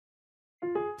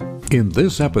In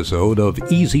this episode of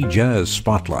Easy Jazz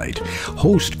Spotlight,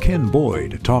 host Ken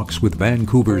Boyd talks with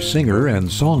Vancouver singer and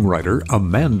songwriter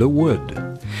Amanda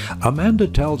Wood. Amanda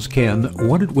tells Ken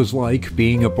what it was like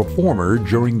being a performer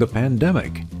during the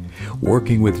pandemic,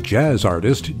 working with jazz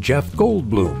artist Jeff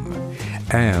Goldblum,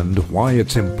 and why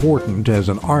it's important as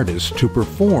an artist to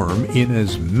perform in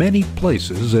as many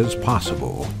places as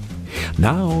possible.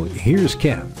 Now, here's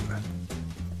Ken.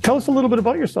 Tell us a little bit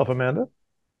about yourself, Amanda.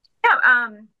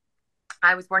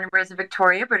 I was born and raised in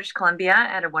Victoria, British Columbia. I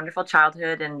had a wonderful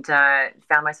childhood and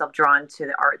found myself drawn to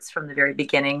the arts from the very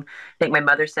beginning. I think my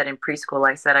mother said in preschool,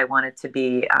 I said I wanted to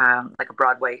be like a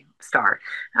Broadway star.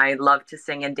 I loved to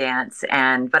sing and dance,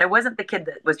 but I wasn't the kid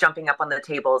that was jumping up on the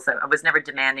tables. I was never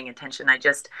demanding attention. I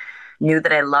just knew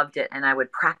that I loved it, and I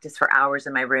would practice for hours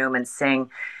in my room and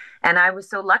sing. And I was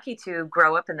so lucky to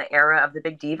grow up in the era of the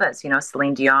big divas,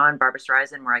 Celine Dion, Barbra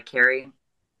Streisand, Mariah Carey.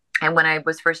 And when I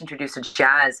was first introduced to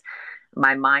jazz,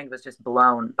 my mind was just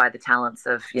blown by the talents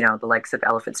of, the likes of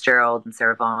Ella Fitzgerald and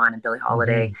Sarah Vaughan and Billie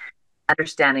Holiday,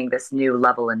 understanding this new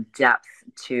level and depth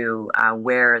to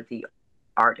where the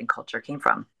art and culture came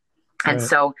from. Right. And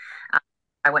so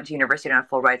I went to university on a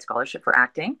full ride scholarship for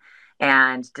acting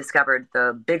and discovered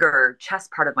the bigger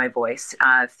chest part of my voice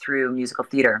through musical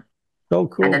theater. So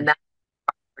cool. And then that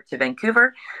to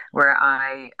Vancouver, where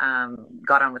I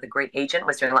got on with a great agent,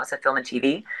 was doing lots of film and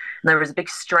TV. And there was a big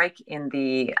strike in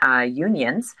the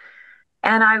unions.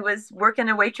 And I was working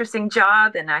a waitressing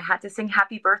job, and I had to sing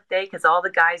Happy Birthday because all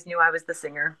the guys knew I was the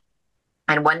singer.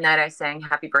 And one night I sang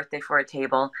Happy Birthday for a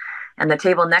table. And the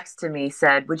table next to me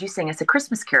said, "Would you sing us a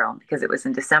Christmas carol?" Because it was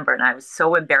in December. And I was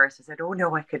so embarrassed. I said, "Oh,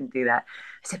 no, I couldn't do that."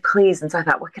 I said, "Please." And so I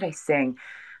thought, what could I sing?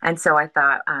 And so I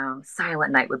thought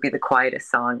Silent Night would be the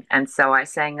quietest song. And so I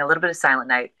sang a little bit of Silent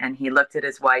Night, and he looked at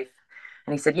his wife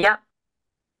and he said, "Yep,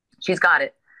 she's got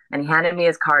it." And he handed me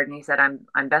his card and he said,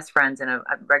 I'm best friends and a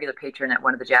regular patron at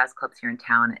one of the jazz clubs here in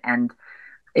town. And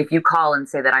if you call and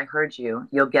say that I heard you,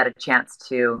 you'll get a chance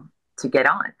to get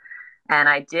on. And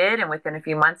I did. And within a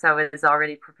few months, I was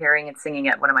already preparing and singing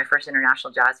at one of my first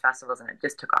international jazz festivals, and it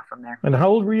just took off from there. And how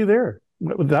old were you there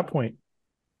at that point?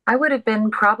 I would have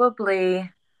been probably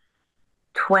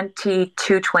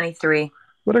 22, 23.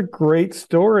 What a great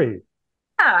story.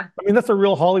 Yeah. I mean, that's a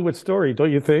real Hollywood story,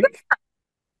 don't you think?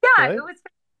 Yeah, right? it was.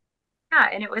 Yeah,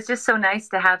 and it was just so nice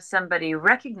to have somebody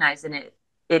recognizing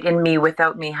it in me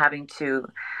without me having to,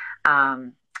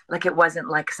 like it wasn't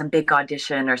like some big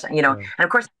audition or something, Right. And of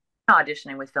course,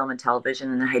 auditioning with film and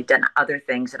television, and I had done other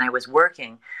things, and I was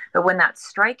working. But when that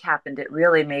strike happened, it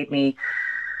really made me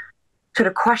sort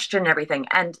of question everything.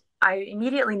 And I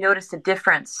immediately noticed a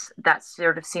difference that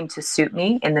sort of seemed to suit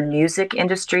me in the music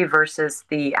industry versus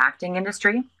the acting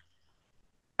industry.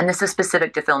 And this is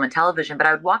specific to film and television, but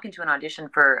I would walk into an audition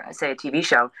for, say, a TV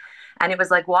show, and it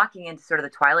was like walking into sort of the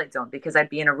Twilight Zone, because I'd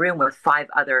be in a room with 5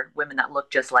 other women that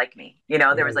looked just like me.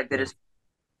 There was like the just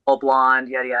all blonde,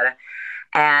 yada, yada.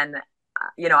 And,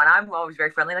 and I'm always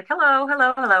very friendly, like, hello,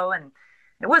 hello, hello. And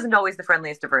it wasn't always the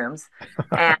friendliest of rooms.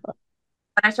 And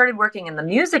when I started working in the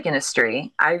music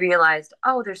industry, I realized,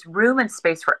 there's room and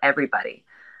space for everybody.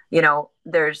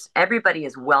 Everybody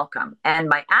is welcome. And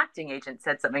my acting agent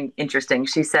said something interesting.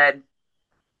 She said,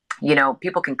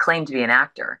 people can claim to be an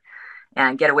actor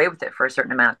and get away with it for a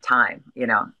certain amount of time,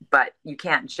 but you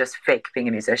can't just fake being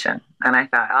a musician. And I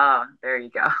thought, oh, there you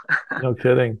go. No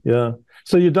kidding. Yeah.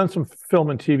 So you've done some film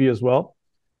and TV as well?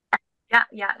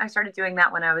 Yeah. I started doing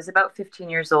that when I was about 15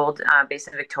 years old, based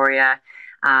in Victoria.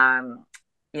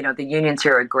 The unions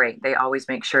here are great. They always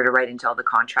make sure to write into all the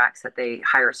contracts that they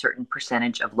hire a certain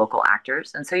percentage of local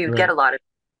actors. And so you get a lot of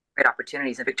great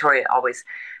opportunities. And Victoria always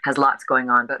has lots going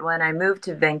on. But when I moved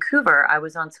to Vancouver, I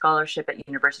was on scholarship at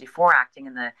university for acting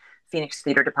in the Phoenix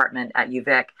Theatre Department at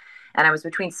UVic. And I was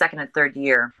between second and third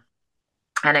year.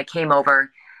 And I came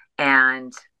over,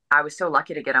 and I was so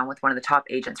lucky to get on with one of the top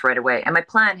agents right away. And my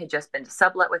plan had just been to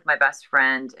sublet with my best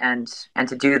friend and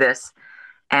to do this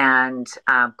and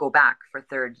go back for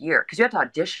third year, because you had to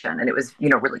audition, and it was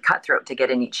really cutthroat to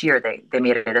get in each year. They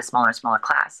made it a smaller and smaller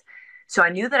class. So I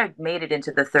knew that I'd made it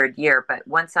into the third year, but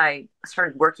once I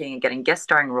started working and getting guest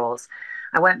starring roles,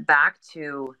 I went back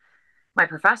to my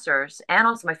professors and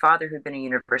also my father, who'd been a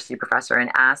university professor, and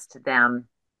asked them,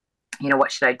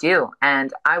 what should I do?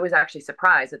 And I was actually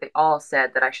surprised that they all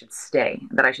said that I should stay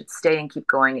and keep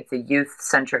going. It's a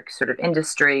youth-centric sort of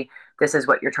industry. This is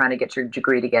what you're trying to get your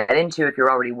degree to get into. If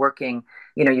you're already working,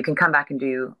 you can come back and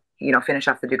do, finish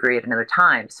off the degree at another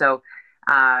time. So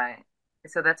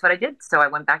that's what I did. So I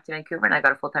went back to Vancouver, and I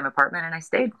got a full-time apartment, and I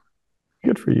stayed.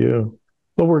 Good for you.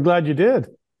 Well, we're glad you did.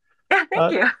 Yeah,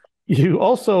 thank you. You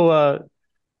also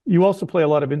play a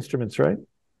lot of instruments, right?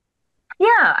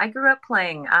 Yeah, I grew up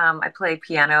playing. I played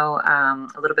piano,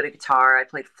 a little bit of guitar. I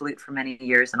played flute for many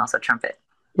years and also trumpet.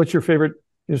 What's your favorite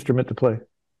instrument to play?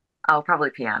 Oh,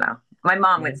 probably piano. My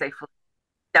mom Yeah. would say flute.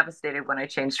 Devastated when I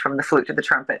changed from the flute to the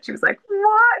trumpet. She was like,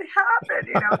 "What happened?"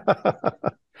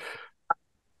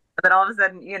 Then all of a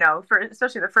sudden, for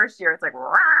especially the first year, it's like,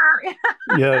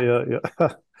 Yeah, yeah, yeah.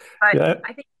 but Yeah,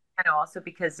 I think also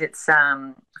because it's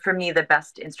for me the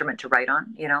best instrument to write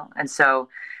on, and so,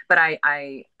 but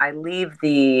I leave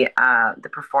the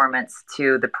performance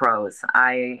to the pros.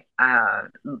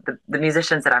 The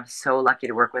musicians that I'm so lucky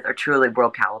to work with are truly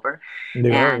world caliber,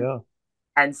 they are, and yeah.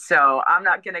 And so I'm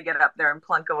not going to get up there and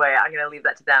plunk away. I'm going to leave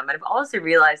that to them. And I've also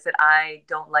realized that I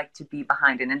don't like to be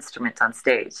behind an instrument on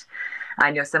stage.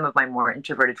 I know some of my more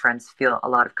introverted friends feel a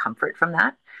lot of comfort from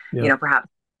that, Yeah. perhaps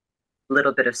a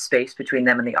little bit of space between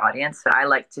them and the audience. But I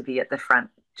like to be at the front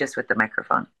just with the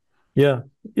microphone. Yeah.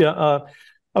 Yeah.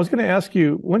 I was going to ask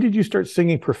you, when did you start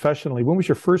singing professionally? When was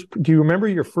your first, do you remember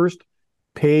your first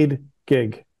paid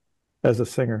gig as a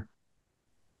singer?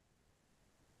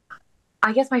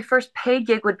 I guess my first paid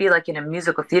gig would be like in a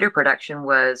musical theater production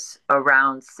was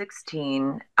around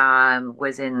 16,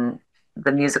 was in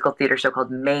the musical theater show called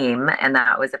MAME, and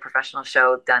that was a professional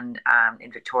show done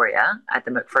in Victoria at the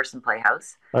McPherson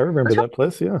Playhouse. I remember that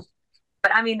place. Yeah.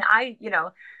 But I mean, I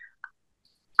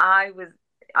was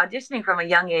auditioning from a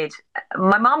young age.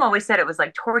 My mom always said it was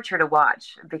like torture to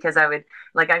watch because I would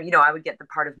I would get the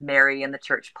part of Mary in the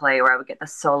church play, or I would get the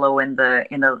solo in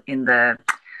the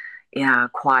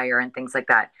choir and things like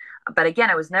that. But again,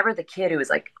 I was never the kid who was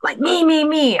like me, me,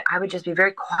 me. I would just be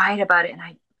very quiet about it, and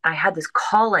I had this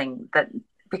calling that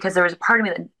because there was a part of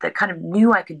me that kind of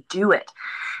knew I could do it,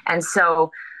 and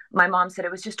so my mom said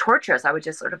it was just torturous. I would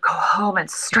just sort of go home and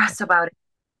stress about it,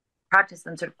 practice,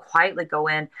 and sort of quietly go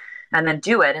in and then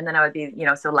do it, and then I would be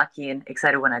so lucky and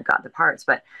excited when I got the parts.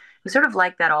 But it was sort of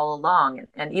like that all along,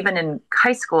 and even in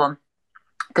high school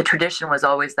the tradition was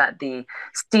always that the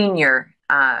senior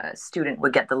student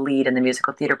would get the lead in the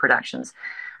musical theater productions.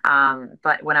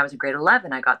 But when I was in grade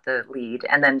 11, I got the lead,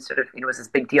 and then sort of it was this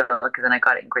big deal because then I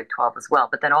got it in grade 12 as well.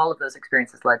 But then all of those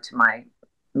experiences led to my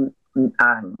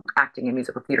acting and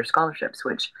musical theater scholarships,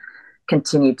 which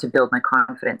continued to build my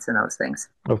confidence in those things.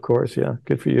 Of course. Yeah.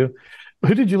 Good for you.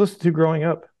 Who did you listen to growing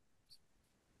up?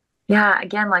 Yeah,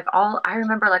 again, I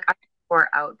remember I wore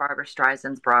out Barbara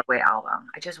Streisand's Broadway album.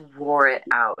 I just wore it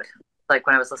out, like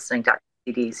when I was listening to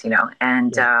CDs,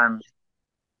 and Yeah.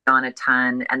 on a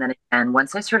ton. And then again,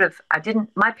 once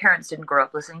my parents didn't grow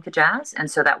up listening to jazz,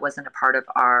 and so that wasn't a part of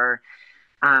our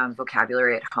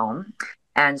vocabulary at home.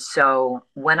 And so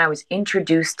when I was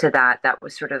introduced to that, that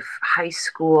was sort of high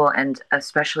school and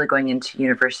especially going into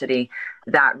university,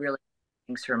 that really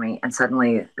things for me. And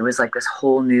suddenly it was like this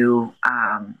whole new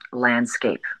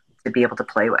landscape to be able to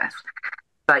play with.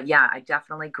 But yeah, I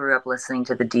definitely grew up listening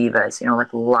to the divas,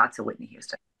 like lots of Whitney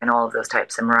Houston and all of those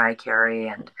types, and Mariah Carey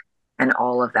and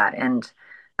all of that. And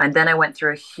then I went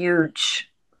through a huge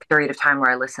period of time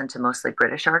where I listened to mostly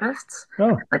British artists,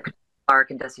 Oh, like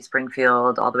Clark and Dusty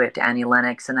Springfield, all the way up to Annie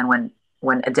Lennox. And then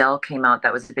when Adele came out,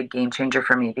 that was a big game changer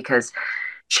for me because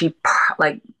she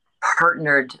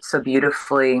partnered so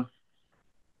beautifully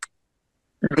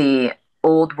the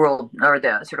old world or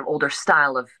the sort of older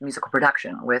style of musical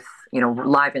production with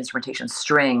live instrumentation,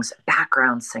 strings,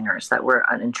 background singers that were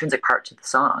an intrinsic part to the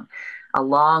song,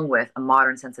 along with a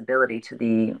modern sensibility to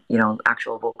the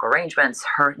actual vocal arrangements,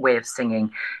 her way of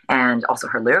singing, and also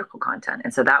her lyrical content.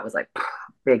 And so that was like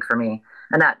big for me,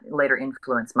 and that later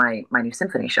influenced my new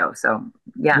symphony show. So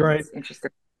yeah, right. it's interesting.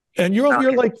 And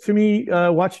you're like, to me,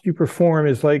 watching you perform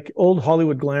is like old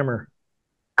Hollywood glamour.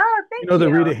 Oh, thank The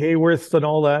you. Rita Hayworths and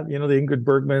all that, the Ingrid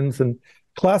Bergmans and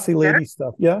classy lady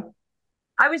stuff. Yeah.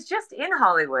 I was just in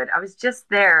Hollywood. I was just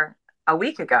there a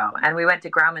week ago, and we went to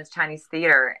Grauman's Chinese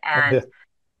Theater, and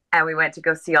we went to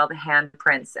go see all the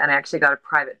handprints, and I actually got a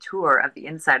private tour of the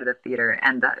inside of the theater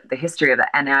and the history of that.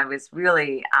 And I was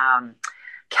really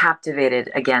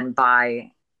captivated again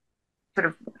by sort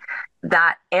of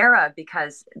that era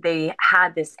because they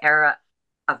had this era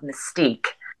of mystique,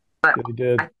 but They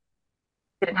did.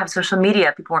 they didn't have social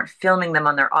media. People weren't filming them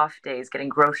on their off days, getting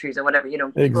groceries or whatever,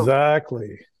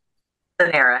 Exactly.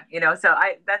 An era, so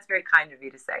that's very kind of you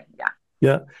to say. Yeah.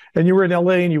 Yeah. And you were in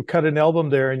LA and you cut an album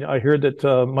there. And I heard that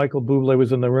Michael Bublé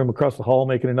was in the room across the hall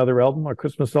making another album, a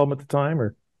Christmas album at the time,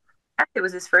 or? It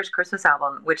was his first Christmas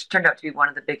album, which turned out to be one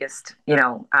of the biggest,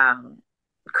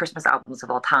 Christmas albums of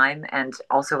all time, and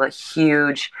also a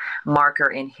huge marker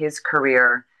in his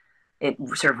career. It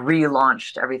sort of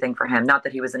relaunched everything for him. Not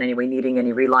that he was in any way needing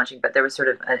any relaunching, but there was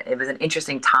it was an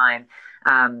interesting time.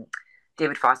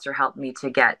 David Foster helped me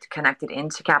to get connected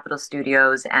into Capitol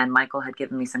Studios, and Michael had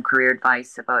given me some career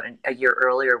advice about a year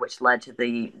earlier, which led to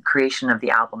the creation of the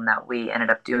album that we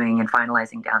ended up doing and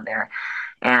finalizing down there.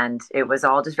 And it was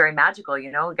all just very magical,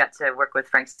 we got to work with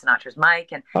Frank Sinatra's mic.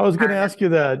 And I was going to ask you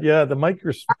that. Yeah, the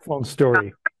microphone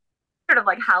story. Sort of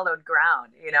like hallowed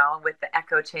ground, with the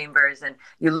echo chambers, and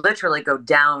you literally go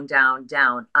down, down,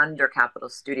 down under Capitol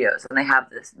Studios, and they have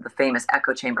the famous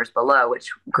echo chambers below, which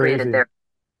created their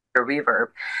reverb.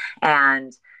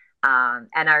 And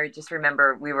I just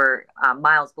remember we were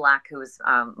Miles Black, who was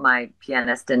my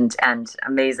pianist and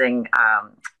amazing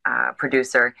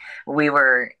producer. We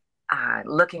were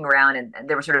looking around, and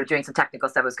they were sort of doing some technical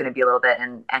stuff. It was going to be a little bit,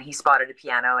 and he spotted a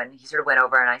piano, and he sort of went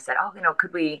over, and I said, "Oh,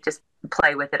 could we just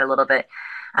play with it a little bit?"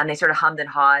 And they sort of hummed and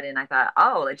hawed, and I thought,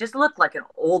 "Oh, it just looked like an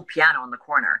old piano in the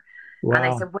corner." Wow. And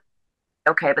I said,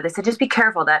 "Okay," but they said, "Just be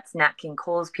careful. That's Nat King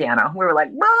Cole's piano." We were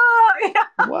like, "Whoa!"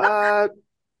 What?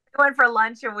 We went for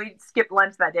lunch, and we skipped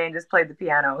lunch that day and just played the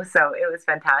piano. So it was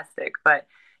fantastic. But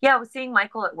yeah, seeing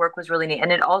Michael at work was really neat,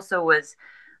 and it also was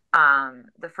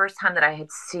the first time that I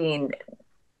had seen,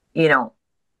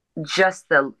 just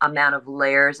the amount of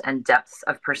layers and depths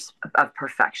of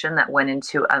perfection that went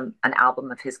into an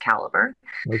album of his caliber.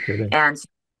 Okay. And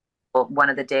one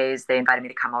of the days they invited me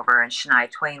to come over, and Shania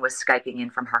Twain was Skyping in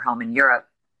from her home in Europe.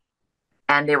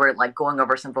 And they were like going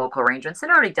over some vocal arrangements. They'd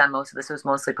already done most of this. It was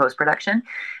mostly post-production.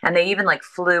 And they even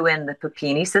flew in the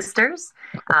Papini sisters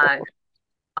on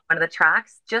one of the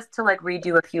tracks just to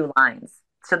redo a few lines.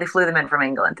 So they flew them in from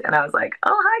England, and I was like,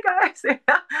 "Oh, hi guys!"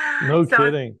 No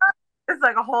kidding. It's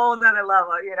like a whole nother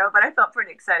level, But I felt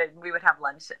pretty excited. We would have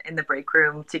lunch in the break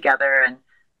room together, and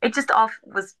it just all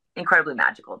was incredibly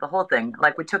magical. The whole thing,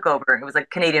 we took over. It was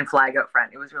like Canadian flag out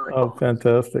front. It was really cool. Oh,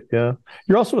 fantastic! Yeah,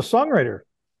 you're also a songwriter.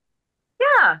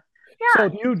 Yeah. So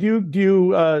do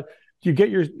you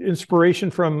get your inspiration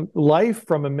from life,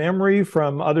 from a memory,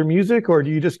 from other music, or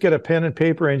do you just get a pen and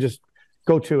paper and just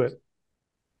go to it?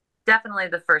 Definitely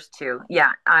the first two.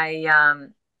 Yeah, I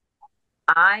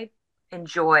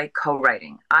enjoy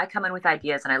co-writing. I come in with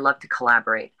ideas, and I love to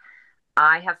collaborate.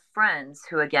 I have friends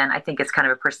who, again, I think it's kind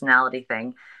of a personality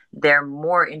thing. They're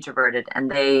more introverted,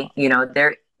 and they're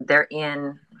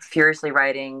in furiously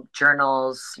writing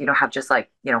journals. Have just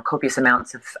copious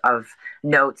amounts of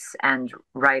notes and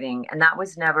writing, and that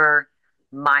was never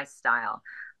my style.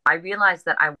 I realized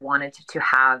that I wanted to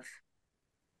have.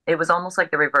 It was almost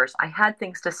like the reverse. I had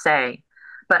things to say,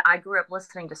 but I grew up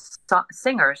listening to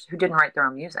singers who didn't write their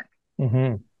own music.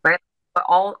 Mm-hmm. Right? But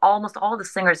almost all the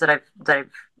singers that I've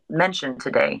mentioned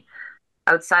today,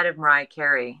 outside of Mariah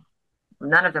Carey,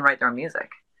 none of them write their own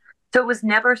music. So it was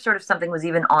never sort of something was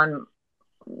even on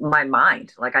my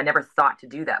mind. I never thought to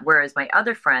do that. Whereas my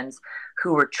other friends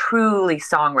who were truly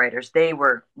songwriters, they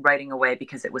were writing away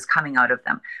because it was coming out of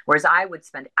them. Whereas I would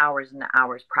spend hours and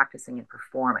hours practicing and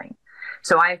performing.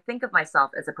 So I think of myself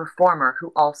as a performer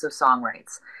who also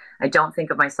songwrites. I don't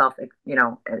think of myself,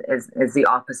 as the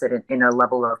opposite in a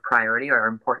level of priority or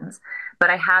importance. But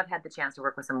I have had the chance to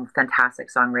work with some fantastic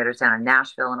songwriters down in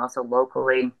Nashville, and also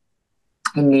locally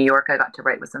in New York. I got to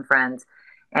write with some friends,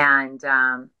 and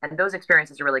those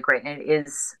experiences are really great. And it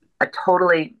is a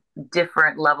totally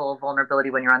different level of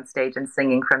vulnerability when you're on stage and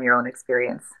singing from your own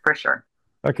experience, for sure.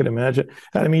 I can imagine.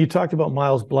 I mean, you talked about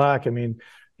Miles Black. I mean,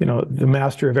 the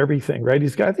master of everything, right?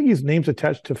 I think his name's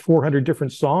attached to 400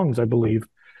 different songs, I believe.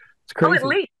 It's crazy. Oh, at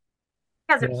least.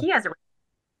 He has a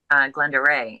Glenda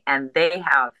Ray, and they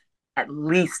have at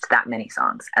least that many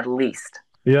songs, at least.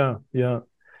 Yeah, yeah.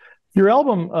 Your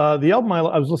album, the album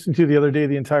I was listening to the other day,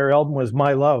 the entire album was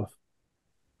My Love.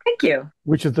 Thank you.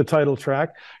 Which is the title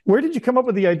track. Where did you come up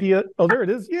with the idea? Oh, there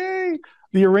it is. Yay!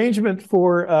 The arrangement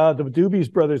for the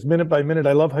Doobies Brothers, Minute by Minute.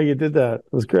 I love how you did that.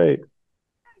 It was great.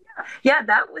 Yeah,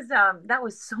 that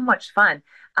was so much fun.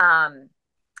 Yeah,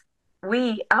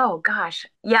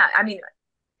 I mean,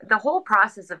 the whole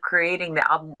process of creating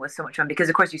the album was so much fun because,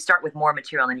 of course, you start with more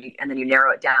material and then you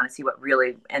narrow it down and see what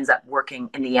really ends up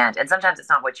working in the end. And sometimes it's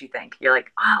not what you think. You're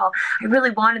like, oh, I really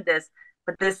wanted this,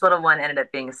 but this little one ended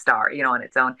up being a star, on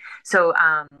its own. So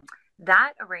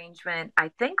that arrangement, I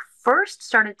think, first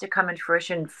started to come into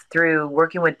fruition through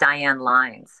working with Diane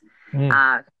Lines.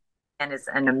 And is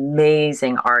an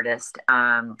amazing artist,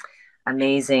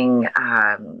 amazing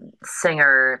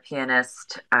singer,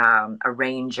 pianist,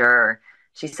 arranger.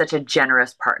 She's such a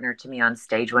generous partner to me on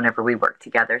stage whenever we work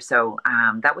together. So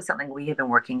that was something we had been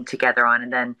working together on,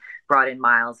 and then brought in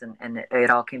Miles, and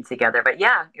it all came together. But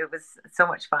yeah, it was so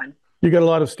much fun. You got a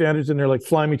lot of standards in there, like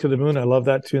Fly Me to the Moon. I love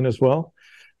that tune as well.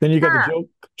 Then you got the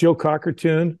Joe Cocker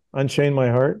tune, Unchain My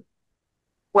Heart.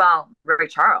 Well, Ray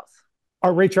Charles.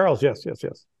 Oh, Ray Charles. Yes.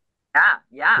 Yeah,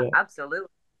 Yeah. absolutely.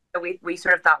 So we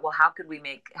sort of thought, well, how could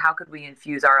we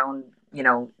infuse our own,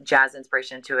 jazz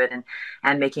inspiration into it,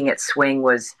 and making it swing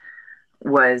was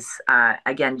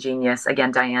again genius.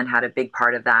 Again, Diane had a big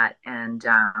part of that, and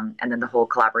then the whole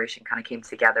collaboration kind of came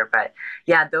together. But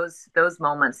yeah, those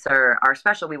moments are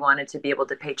special. We wanted to be able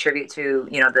to pay tribute to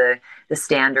the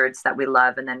standards that we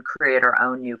love, and then create our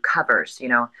own new covers. We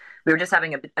were just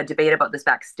having a debate about this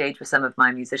backstage with some of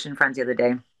my musician friends the other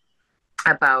day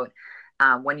about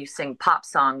when you sing pop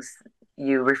songs,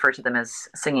 you refer to them as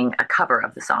singing a cover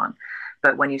of the song.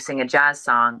 But when you sing a jazz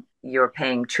song, you're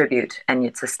paying tribute and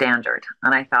it's a standard.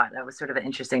 And I thought that was sort of an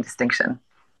interesting distinction.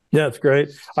 Yeah, it's great.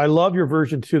 I love your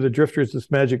version too, The Drifters, This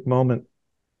Magic Moment.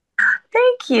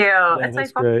 Thank you. Yeah, It's my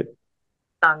that's favorite great.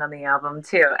 song on the album,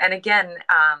 too. And again,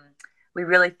 we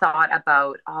really thought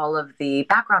about all of the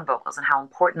background vocals and how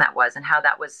important that was, and how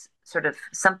that was sort of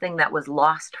something that was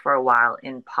lost for a while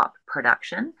in pop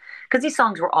production. Because these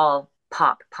songs were all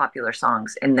popular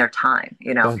songs in their time.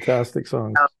 Fantastic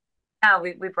songs. So, yeah,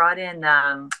 we brought in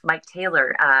Mike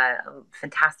Taylor, a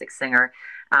fantastic singer,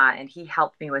 and he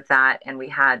helped me with that. And we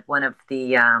had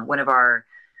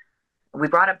we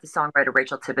brought up the songwriter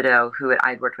Rachel Thibodeau, who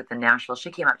I'd worked with in Nashville.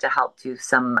 She came up to help do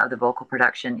some of the vocal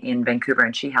production in Vancouver,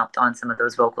 and she helped on some of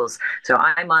those vocals. So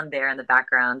I'm on there in the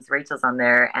backgrounds, Rachel's on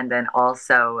there, and then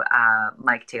also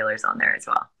Mike Taylor's on there as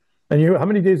well. And how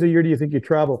many days a year do you think you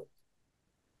travel?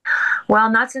 Well,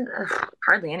 not since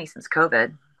hardly any since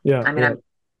COVID. Yeah, I mean, yeah. I'm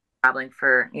traveling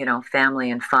for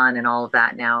family and fun and all of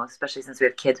that now, especially since we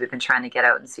have kids. We've been trying to get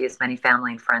out and see as many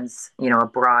family and friends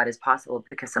abroad as possible,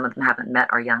 because some of them haven't met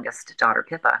our youngest daughter,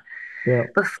 Pippa. Yeah.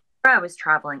 Before, I was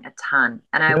traveling a ton,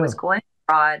 and I Yeah. was going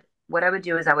abroad. What I would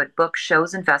do is I would book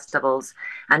shows and festivals,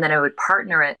 and then I would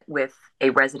partner it with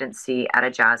a residency at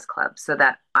a jazz club, so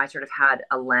that I sort of had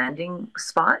a landing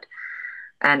spot,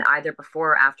 and either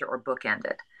before or after, or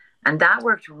bookended. And that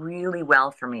worked really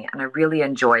well for me. And I really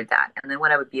enjoyed that. And then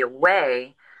when I would be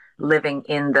away, living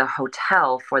in the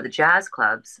hotel for the jazz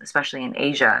clubs, especially in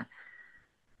Asia,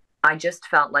 I just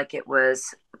felt like it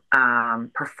was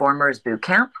performers boot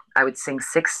camp. I would sing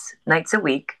 6 nights a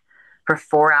week for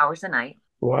 4 hours a night,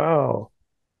 Wow.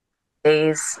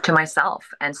 days to myself.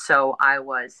 And so I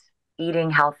was eating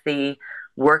healthy,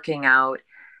 working out.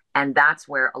 And that's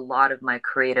where a lot of my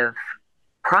creative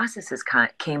processes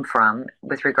came from,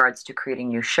 with regards to creating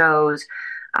new shows,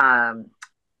 um,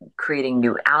 creating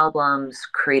new albums,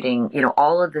 creating,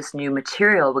 all of this new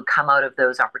material would come out of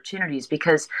those opportunities,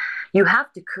 because you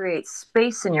have to create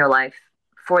space in your life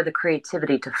for the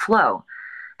creativity to flow.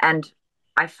 And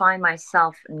I find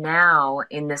myself now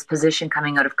in this position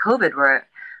coming out of COVID where,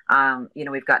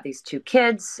 we've got these two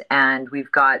kids, and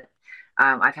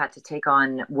I've had to take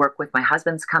on work with my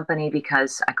husband's company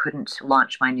because I couldn't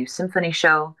launch my new symphony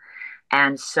show.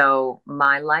 And so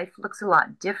my life looks a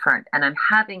lot different. And I'm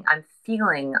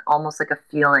feeling almost like a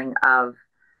feeling of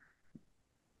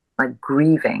like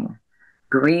grieving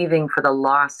for the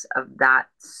loss of that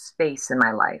space in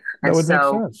my life. That And would make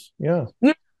so, sense. Yeah.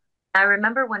 yeah, I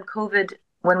remember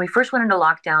when we first went into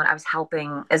lockdown, I was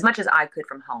helping as much as I could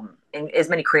from home in as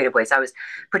many creative ways. I was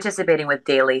participating with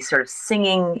daily sort of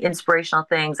singing inspirational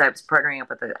things. I was partnering up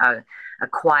with a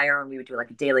choir, and we would do like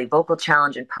a daily vocal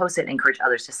challenge and post it and encourage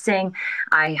others to sing.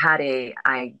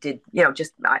 I did,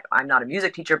 I'm not a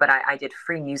music teacher, but I did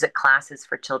free music classes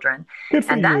for children. Good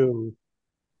for And that you.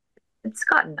 it's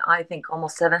gotten, I think,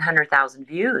 almost 700,000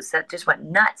 views. That just went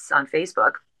nuts on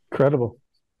Facebook. Incredible.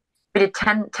 I did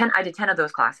 10 of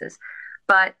those classes.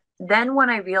 But then when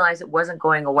I realized it wasn't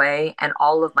going away, and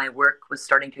all of my work was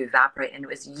starting to evaporate, and it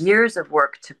was years of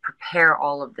work to prepare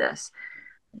all of this,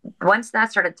 once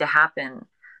that started to happen,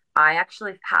 I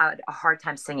actually had a hard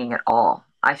time singing at all.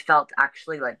 I felt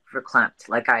actually like verklempt,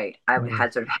 like I Mm.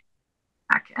 had sort of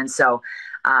back. And so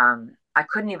I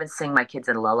couldn't even sing my kids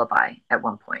a lullaby at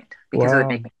one point, because it would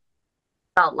make Wow. me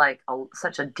felt like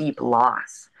such a deep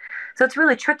loss. So it's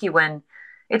really tricky when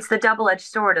it's the double-edged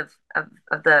sword of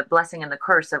the blessing and the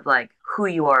curse of like who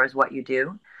you are is what you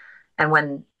do. And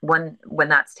when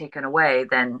that's taken away,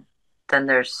 then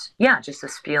there's, yeah, just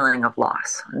this feeling of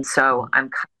loss. And so I'm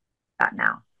kind of that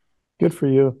now. Good for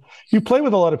you. You play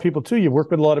with a lot of people too. You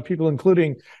work with a lot of people,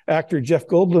 including actor Jeff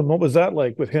Goldblum. What was that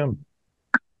like with him?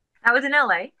 I was in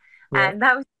LA, Yeah. and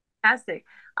that was fantastic.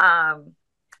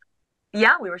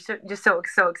 Yeah, we were just so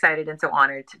excited and so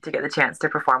honored to get the chance to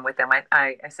perform with them.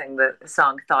 I sang the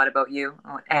song "Thought About You,"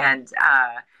 and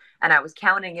I was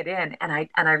counting it in, and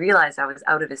I realized I was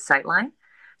out of his sight line.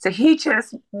 So he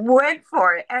just went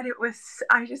for it, and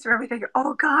I just remember thinking,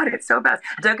 "Oh God, it's so bad."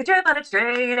 I took a trip on a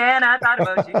train, and I thought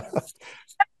about you.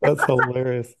 That's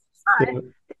hilarious. Yeah.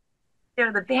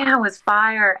 the band was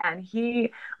fire, and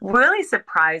he really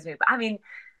surprised me. I mean,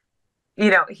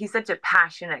 he's such a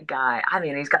passionate guy. I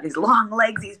mean, he's got these long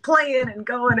legs. He's playing and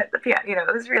going at the piano.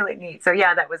 It was really neat. So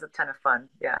yeah, that was a ton of fun.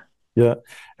 Yeah. Yeah.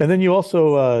 And then you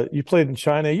also you played in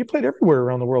China. You played everywhere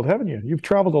around the world, haven't you? You've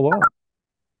traveled a lot.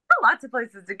 Lots of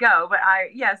places to go, but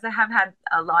yes, I have had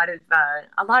a lot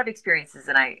of experiences,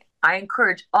 and I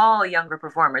encourage all younger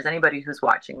performers, anybody who's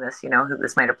watching this, who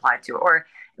this might apply to, or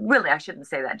really, I shouldn't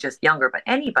say that just younger, but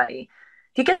anybody,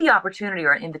 if you get the opportunity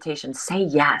or an invitation, say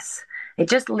yes. It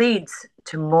just leads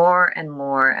to more and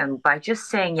more, and by just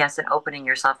saying yes and opening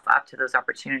yourself up to those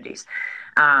opportunities,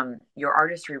 your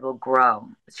artistry will grow.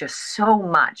 It's just so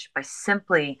much by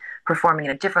simply performing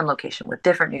in a different location with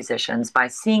different musicians, by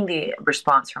seeing the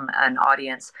response from an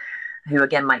audience who,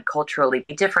 again, might culturally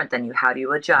be different than you. How do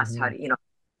you adjust? How Hmm. do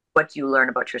what do you learn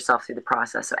about yourself through the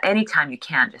process? So anytime you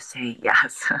can, just say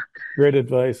yes. Great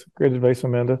advice. Great advice,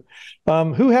 Amanda.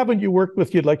 Who haven't you worked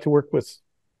with you'd like to work with?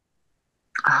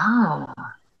 Oh,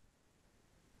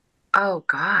 oh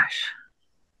gosh.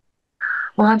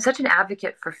 Well, I'm such an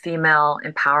advocate for female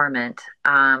empowerment.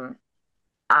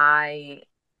 I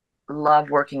love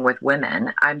working with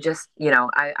women. I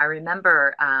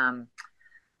remember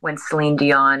when Celine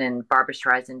Dion and Barbara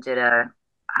Streisand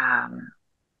um,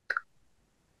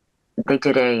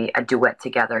 did a duet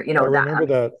together. I remember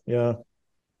that. Yeah.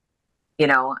 You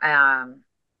know, um,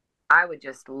 I would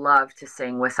just love to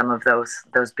sing with some of those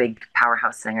big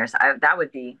powerhouse singers. That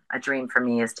would be a dream for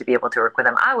me, is to be able to work with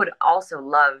them. I would also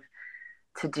love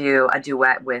to do a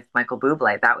duet with Michael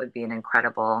Bublé. That would be an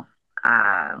incredible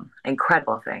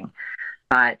thing.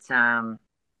 But yeah,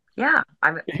 He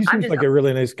I'm seems just like a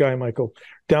really nice guy, Michael.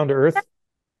 Down to earth.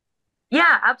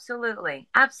 yeah, absolutely,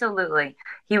 absolutely.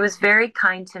 He was very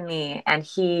kind to me, and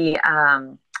he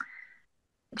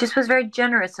just was very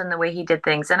generous in the way he did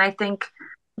things. And I think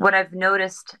what I've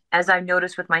noticed, as I've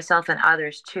noticed with myself and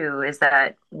others too, is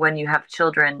that when you have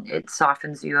children, it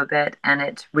softens you a bit and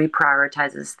it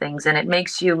reprioritizes things, and it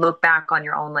makes you look back on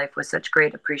your own life with such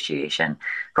great appreciation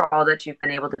for all that you've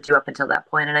been able to do up until that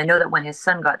point. And I know that when his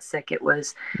son got sick, it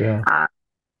was Yeah. a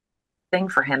thing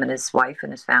for him and his wife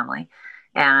and his family.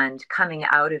 And coming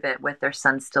out of it with their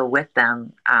son still with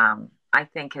them, I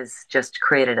think has just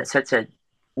created such a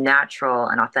natural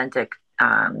and authentic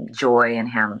joy in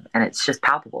him, and it's just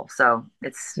palpable. So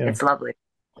it's Yeah. it's lovely.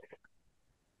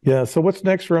 Yeah. So what's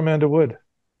next for Amanda Wood?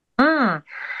 Mm.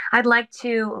 I'd like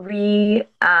to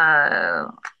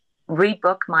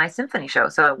rebook my symphony show.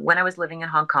 So when I was living in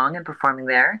Hong Kong and performing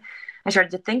there, I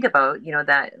started to think about,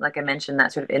 that, like I mentioned,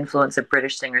 that sort of influence of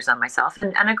British singers on myself.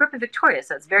 And I grew up in Victoria,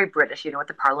 so it's very British, with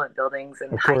the Parliament buildings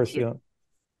and Of high course. tea. Yeah.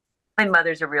 My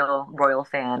mother's a real royal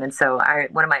fan, and so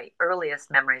one of my earliest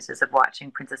memories is of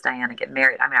watching Princess Diana get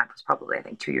married. I mean, I was probably, I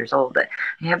think, 2 years old, but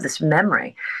I have this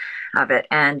memory of it.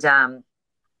 And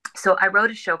so I wrote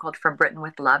a show called From Britain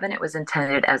with Love, and it was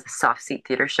intended as a soft seat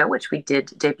theater show, which we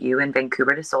did debut in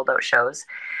Vancouver to sold out shows.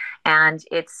 And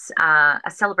it's a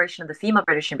celebration of the female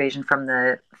British invasion from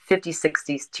the 50s,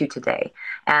 60s to today.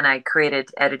 And I created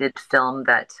edited film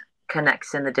that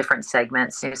connects in the different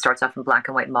segments. It starts off in black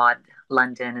and white mod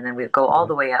London, and then we go all Yeah.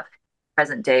 the way up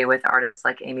present day with artists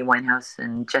like Amy Winehouse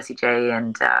and Jessie J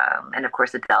and of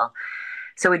course Adele.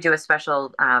 So we do a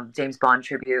special James Bond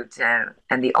tribute,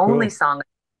 and the only Cool. song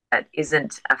that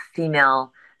isn't a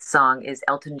female song is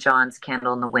Elton John's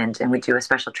 "Candle in the Wind," and we do a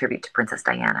special tribute to Princess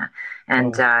Diana.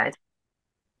 And Oh,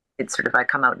 it's sort of, I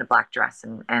come out in a black dress,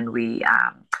 and we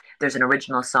there's an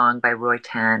original song by Roy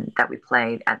Tan that we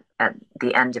played at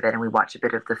the end of it, and we watch a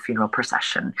bit of the funeral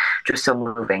procession, which was so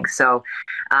moving. So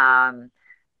um,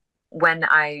 when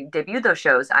I debuted those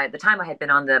shows, at the time I had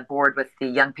been on the board with the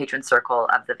Young Patron Circle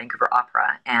of the Vancouver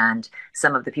Opera, and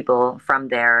some of the people from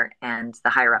there and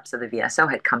the higher ups of the VSO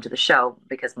had come to the show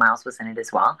because Miles was in it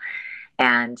as well.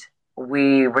 And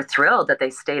we were thrilled that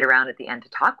they stayed around at the end to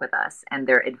talk with us, and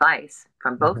their advice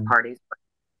from both mhm. parties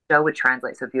show would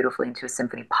translate so beautifully into a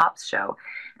symphony pops show,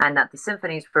 and that the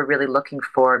symphonies were really looking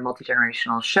for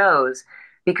multi-generational shows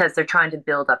because they're trying to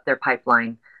build up their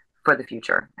pipeline for the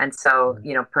future. And so,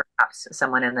 perhaps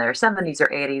someone in their 70s or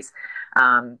 80s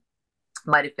um,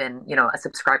 might have been, a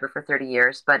subscriber for 30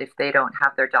 years, but if they don't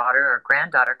have their daughter or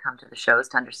granddaughter come to the shows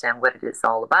to understand what it is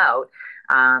all about,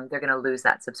 they're going to lose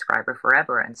that subscriber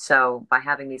forever. And so by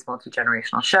having these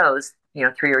multi-generational shows,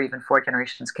 three or even four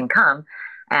generations can come,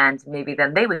 and maybe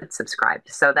then they would subscribe.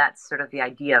 So that's sort of the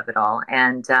idea of it all.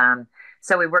 And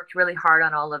so we worked really hard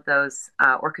on all of those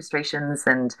orchestrations,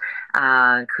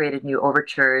 and created new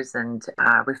overtures, and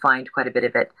refined quite a bit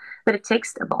of it. But it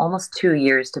takes almost 2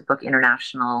 years to book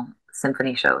international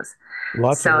symphony shows.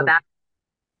 Lots of So work.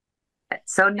 that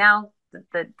so now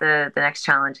the next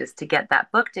challenge is to get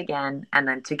that booked again and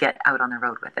then to get out on the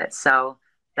road with it. So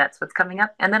that's what's coming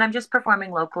up. And then I'm just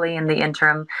performing locally in the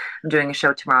interim. I'm doing a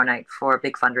show tomorrow night for a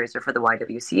big fundraiser for the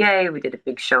YWCA. We did a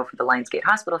big show for the Lionsgate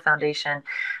Hospital Foundation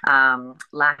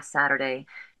last Saturday,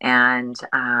 and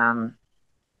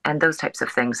those types of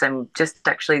things. I'm just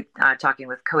actually talking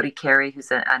with Cody Carey,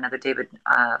 who's another David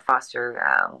Foster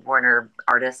Warner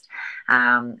artist.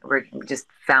 We just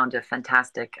found a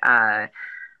fantastic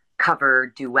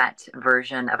cover duet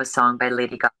version of a song by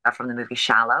Lady Gaga from the movie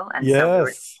Shallow. And yes. So we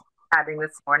were chatting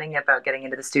this morning about getting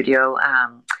into the studio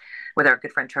with our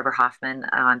good friend Trevor Hoffman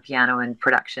on piano and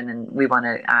production, and we want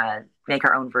to make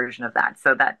our own version of that.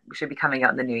 So that should be coming out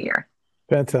in the new year.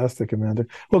 Fantastic, Amanda.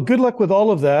 Well, good luck with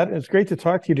all of that. It's great to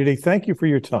talk to you today. Thank you for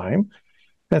your time.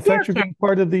 And thanks for being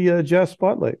part of the Jazz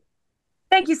Spotlight.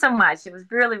 Thank you so much. It was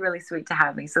really, really sweet to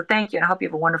have me. So thank you, and I hope you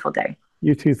have a wonderful day.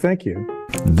 You too. Thank you.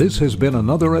 This has been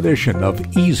another edition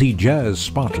of Easy Jazz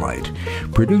Spotlight,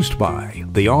 produced by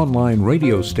the online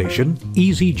radio station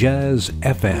Easy Jazz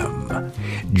FM.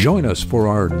 Join us for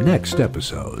our next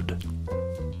episode.